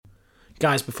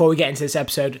Guys, before we get into this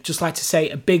episode, I'd just like to say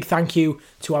a big thank you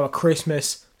to our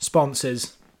Christmas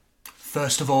sponsors.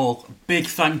 First of all, big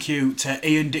thank you to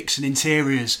Ian Dixon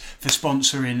Interiors for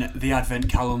sponsoring the Advent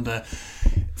calendar.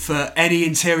 For any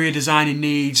interior designing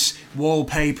needs,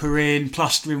 wallpapering,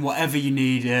 plastering, whatever you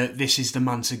need, this is the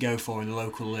man to go for in the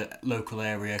local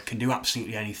area. Can do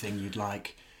absolutely anything you'd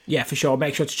like. Yeah, for sure.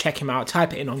 Make sure to check him out.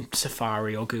 Type it in on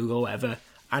Safari or Google, whatever.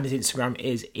 And his Instagram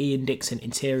is Ian Dixon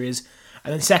Interiors.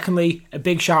 And then secondly, a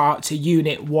big shout out to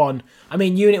Unit 1. I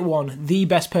mean, Unit 1, the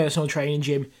best personal training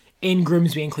gym in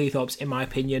Grimsby and Cleethorpes, in my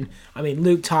opinion. I mean,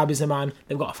 Luke Tabb is the man.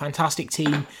 They've got a fantastic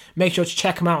team. Make sure to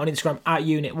check them out on Instagram at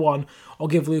Unit 1 or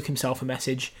give Luke himself a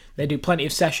message. They do plenty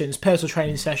of sessions, personal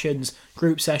training sessions,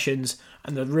 group sessions,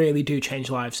 and they really do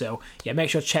change lives. So, yeah, make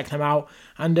sure to check them out.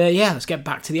 And, let's get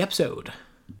back to the episode.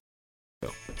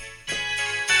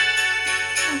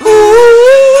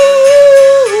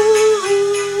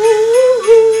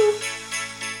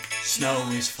 Snow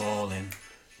is falling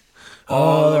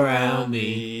all around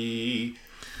me.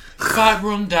 Fight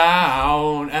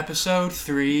Rundown, episode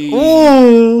 3.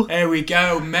 Ooh. There we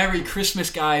go. Merry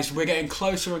Christmas, guys. We're getting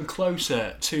closer and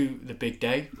closer to the big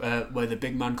day where the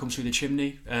big man comes through the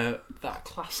chimney. That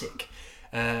classic.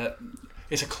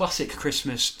 It's a classic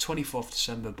Christmas, 24th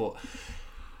December, but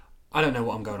I don't know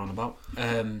what I'm going on about.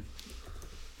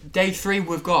 Day 3,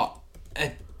 we've got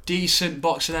a decent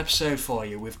boxing episode for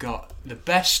you. We've got the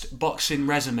best boxing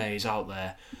resumes out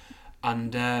there,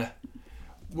 and it's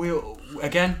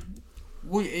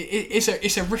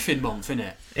a riffing month, isn't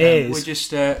it? It is. We're just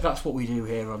that's what we do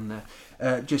here on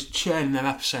just churning them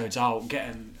episodes out,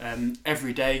 getting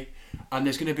every day, and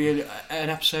there's going to be an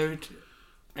episode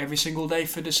every single day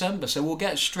for December. So we'll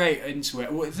get straight into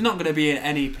it. Well, it's not going to be in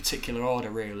any particular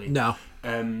order, really. No.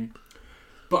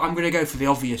 But I'm going to go for the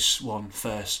obvious one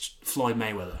first, Floyd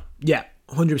Mayweather. Yeah,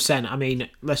 100%. I mean,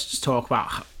 let's just talk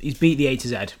about... He's beat the A to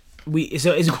Z. We're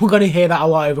going to hear that a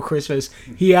lot over Christmas.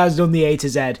 He has done the A to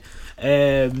Z.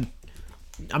 I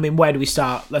mean, where do we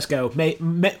start? Let's go.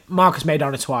 Marcus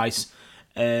Maidana twice.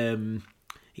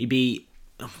 He beat...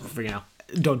 Oh, freaking hell.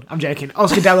 Done. I'm joking.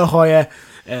 Oscar De La Hoya.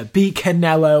 Beat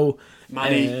Canelo.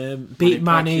 Beat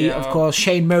Manny, of course.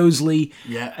 Shane Mosley.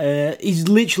 Yeah. He's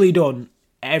literally done...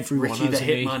 everyone, Ricky the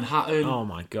Hitman Hatton. Oh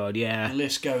my god, yeah. The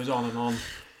list goes on and on.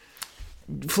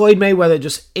 Floyd Mayweather,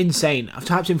 just insane. I've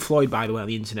typed in Floyd, by the way, on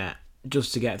the internet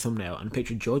just to get a thumbnail, and a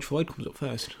picture of George Floyd comes up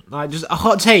first. Like, just a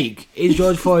hot take. Is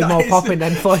George Floyd more popping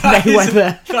than Floyd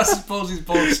Mayweather? I suppose his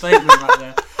bold statement right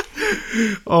there.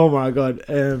 Oh my god.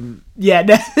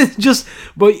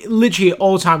 But literally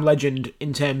all-time legend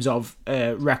in terms of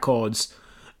records.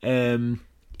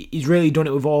 He's really done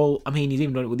it with all... I mean, he's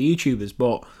even done it with the YouTubers,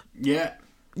 but... Yeah.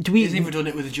 He's even done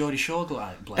it with the Geordie Shore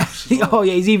blacks. Well. Oh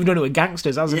yeah, he's even done it with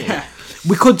gangsters, hasn't he?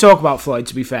 We could talk about Floyd,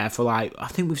 to be fair, for I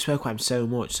think we've spoken about him so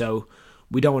much, so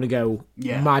we don't want to go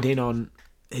mad in on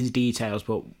his details,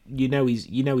 but he's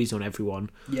done everyone.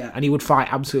 Yeah. And he would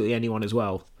fight absolutely anyone as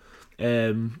well.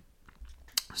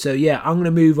 So yeah, I'm going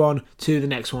to move on to the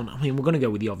next one. I mean, we're going to go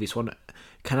with the obvious one.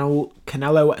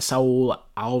 Canelo Saul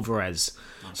Alvarez.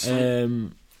 I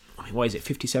mean, what is it,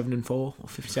 57-4 or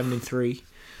 57-3?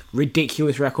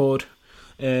 Ridiculous record.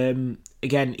 Again,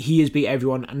 he has beat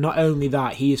everyone, and not only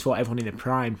that, he has fought everyone in the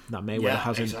prime that Mayweather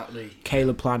hasn't. Exactly.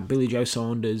 Caleb Plant, Billy Joe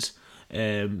Saunders,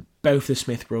 both the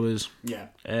Smith brothers. Yeah.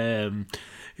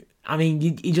 I mean,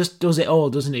 he just does it all,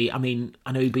 doesn't he? I mean,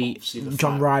 I know he beat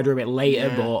John Ryder a bit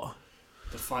later, but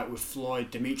the fight with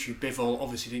Floyd, Dimitri Bivol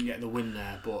obviously didn't get the win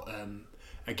there, but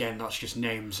again, that's just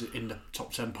names in the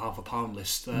top 10 pound for pound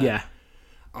list. Yeah.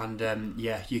 And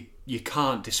you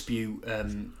can't dispute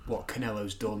what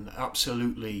Canelo's done.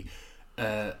 Absolutely,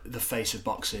 the face of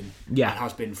boxing. Yeah, it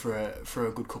has been for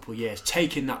a good couple of years.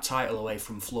 Taking that title away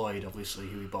from Floyd, obviously,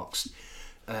 who he boxed,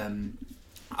 there's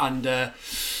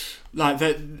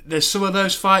some of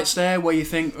those fights there where you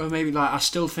think, or maybe I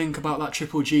still think about that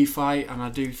Triple G fight, and I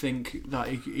do think that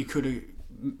he could have.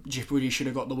 Triple G should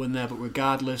have got the win there, but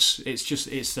regardless,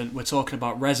 we're talking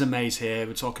about resumes here.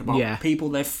 We're talking about people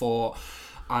they've fought.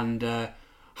 And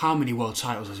how many world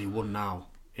titles has he won now?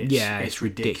 It's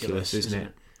ridiculous, isn't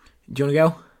it? Do you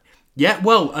want to go? Yeah,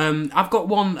 well, I've got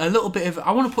one, a little bit of...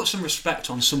 I want to put some respect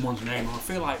on someone's name. I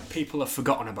feel like people have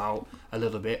forgotten about a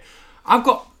little bit. I've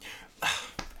got...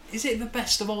 Is it the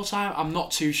best of all time? I'm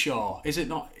not too sure. Is it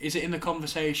not? Is it in the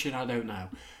conversation? I don't know.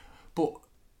 But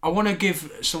I want to give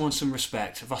someone some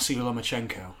respect. Vasily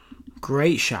Lomachenko.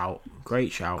 Great shout.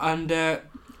 And, I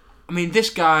mean, this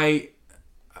guy...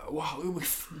 we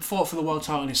fought for the world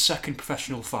title in his second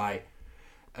professional fight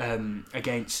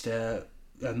against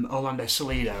Orlando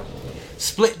Salido.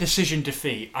 Split decision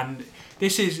defeat. And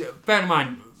this is, bear in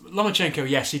mind, Lomachenko,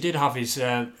 yes, he did have his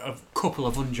a couple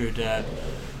of hundred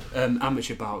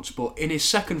amateur bouts, but in his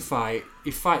second fight,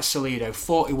 he fights Salido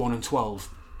 41-12,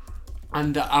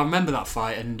 and I remember that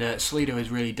fight, and Salido was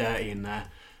really dirty in there.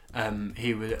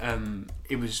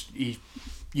 He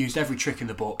used every trick in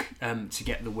the book to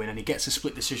get the win, and he gets a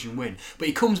split decision win. But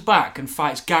he comes back and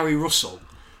fights Gary Russell,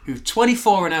 who's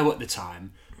 24-0 at the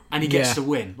time, and he gets the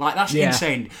win. Like, that's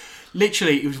insane.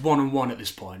 Literally, it was 1-1 at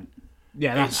this point.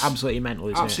 Yeah, that's absolutely mental,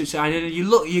 isn't it? And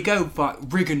you go back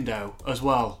Rigondo as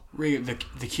well, the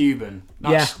Cuban.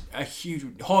 That's a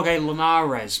huge. Jorge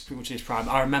Linares, pretty much his prime.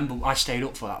 I remember I stayed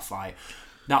up for that fight.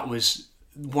 That was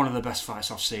one of the best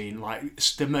fights I've seen. Like,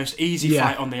 it's the most easy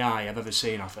fight on the eye I've ever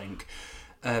seen, I think.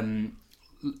 I mean,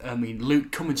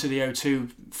 Luke coming to the O2,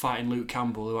 fighting Luke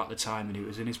Campbell, who at the time, and he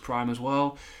was in his prime as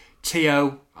well.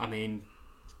 Tio, I mean,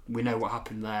 we know what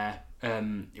happened there.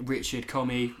 Richard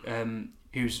Comey,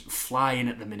 who's flying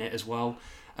at the minute as well,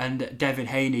 and Devin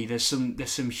Haney. There's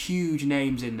some huge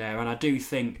names in there, and I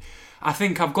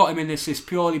think I've got him in this list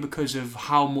purely because of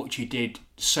how much he did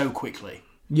so quickly.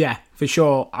 Yeah, for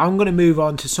sure. I'm going to move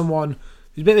on to someone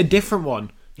who's a bit of a different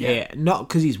one. Yeah, not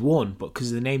because he's won, but because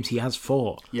of the names he has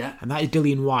fought. Yeah, and that is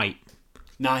Dillian Whyte.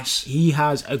 Nice. He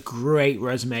has a great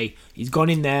resume. He's gone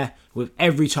in there with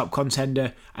every top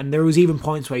contender, and there was even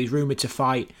points where he's rumoured to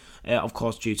fight. Of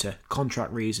course, due to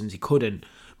contract reasons, he couldn't.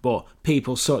 But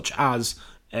people such as,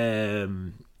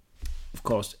 of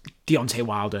course, Deontay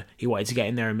Wilder, he wanted to get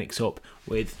in there and mix up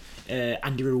with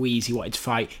Andy Ruiz. He wanted to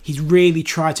fight. He's really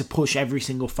tried to push every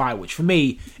single fight, which for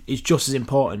me is just as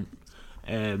important.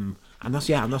 And that's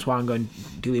why I'm going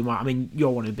Dillian Whyte. I mean,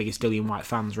 you're one of the biggest Dillian Whyte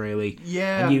fans, really.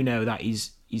 Yeah. And you know that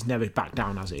he's never backed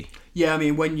down, has he? Yeah, I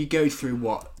mean, when you go through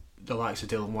what the likes of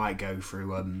Dillian Whyte go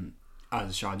through as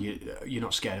a child, you're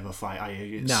not scared of a fight, are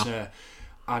you? No.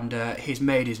 And he's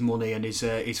made his money, and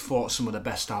he's fought some of the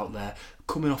best out there.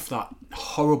 Coming off that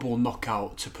horrible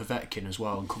knockout to Povetkin as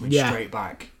well, and coming straight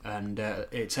back, and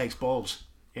it takes balls.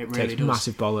 It really does.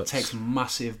 Massive bollocks. It takes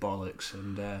massive bollocks,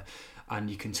 and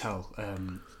you can tell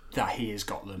that he has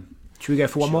got them. Should we go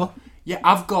for one more? Yeah,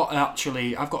 I've got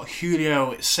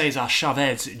Julio Cesar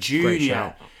Chavez Jr. Great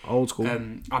shout. Old school.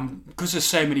 Because there's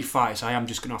so many fights, I am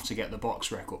just going to have to get the box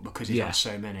record because he's had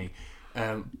so many.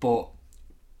 But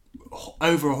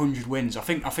over 100 wins. I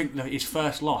think that his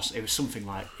first loss, it was something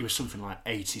like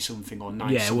 80 something or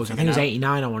 90. Yeah, it was. I think it was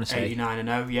 89. I want to say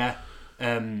 89-0. Yeah,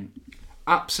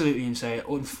 absolutely insane.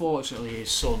 Unfortunately,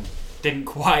 his son didn't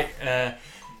quite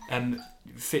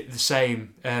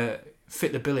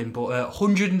fit the billing, but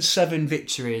 107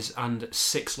 victories and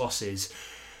 6 losses.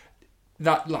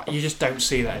 That, like, you just don't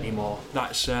see that anymore.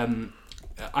 That's and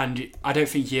I don't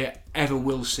think you ever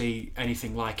will see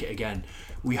anything like it again.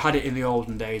 We had it in the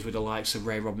olden days with the likes of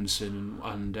Ray Robinson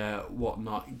and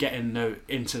whatnot, getting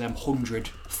into them 100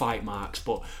 fight marks,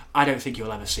 but I don't think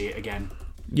you'll ever see it again.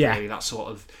 Yeah, really, that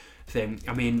sort of thing.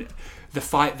 I mean, the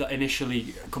fight that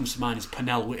initially comes to mind is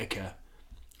Pernell Whitaker,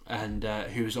 and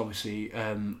who's obviously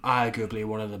arguably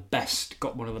one of the best,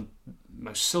 got one of the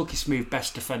most silky smooth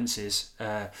best defences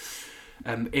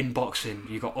in boxing.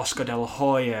 You've got Oscar De La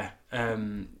Hoya.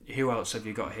 Who else have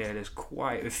you got here? There's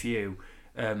quite a few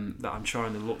that I'm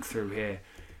trying to look through here.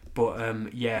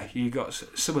 But you got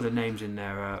some of the names in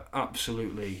there are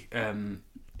absolutely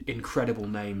incredible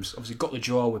names. Obviously got the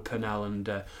draw with Pernell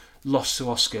and lost to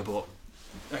Oscar, but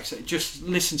like I said, just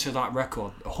listen to that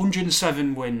record: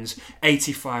 107 wins,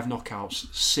 85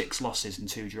 knockouts, 6 losses and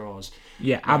 2 draws.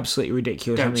 Yeah, absolutely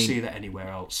ridiculous. Don't see that anywhere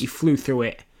else. He flew through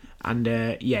it, and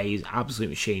he's an absolute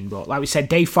machine. But like we said,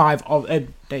 day 3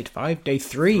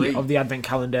 of the Advent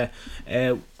calendar.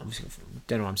 Obviously,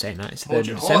 don't know why I'm saying that. It's the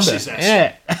 3rd of December.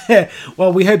 Yeah.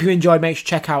 Well, we hope you enjoyed. Make sure to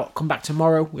check out. Come back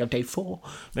tomorrow. We have day 4.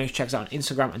 Make sure to check us out on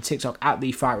Instagram and TikTok at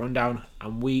The Fight Rundown,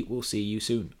 and we will see you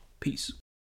soon. Peace.